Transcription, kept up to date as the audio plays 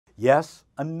Yes,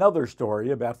 another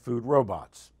story about food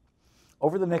robots.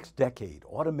 Over the next decade,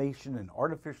 automation and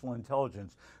artificial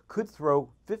intelligence could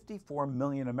throw 54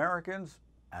 million Americans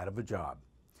out of a job.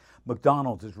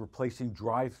 McDonald's is replacing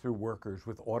drive-thru workers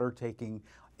with order-taking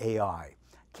AI,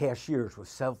 cashiers with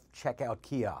self-checkout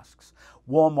kiosks.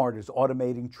 Walmart is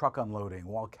automating truck unloading,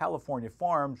 while California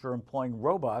farms are employing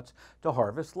robots to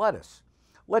harvest lettuce.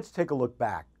 Let's take a look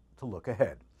back to look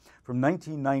ahead. From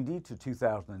 1990 to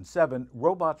 2007,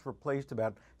 robots replaced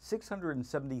about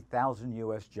 670,000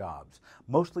 U.S. jobs,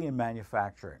 mostly in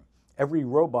manufacturing. Every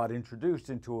robot introduced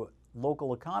into a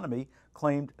local economy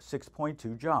claimed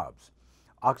 6.2 jobs.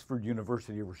 Oxford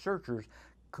University researchers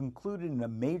concluded in a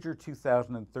major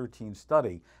 2013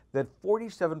 study that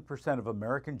 47% of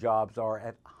American jobs are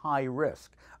at high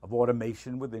risk of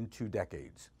automation within 2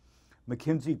 decades.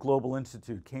 McKinsey Global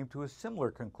Institute came to a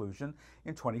similar conclusion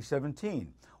in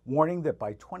 2017, warning that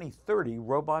by 2030,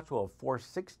 robots will have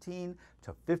forced 16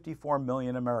 to 54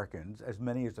 million Americans, as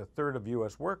many as a third of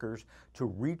U.S. workers, to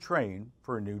retrain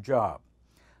for a new job.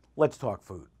 Let's talk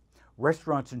food.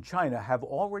 Restaurants in China have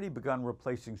already begun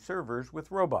replacing servers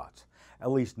with robots.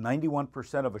 At least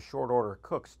 91% of a short-order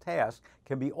cook's task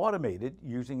can be automated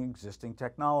using existing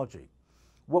technology.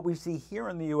 What we see here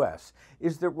in the U.S.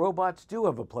 is that robots do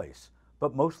have a place,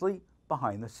 but mostly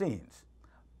behind the scenes.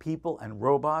 People and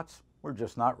robots, we're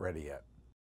just not ready yet.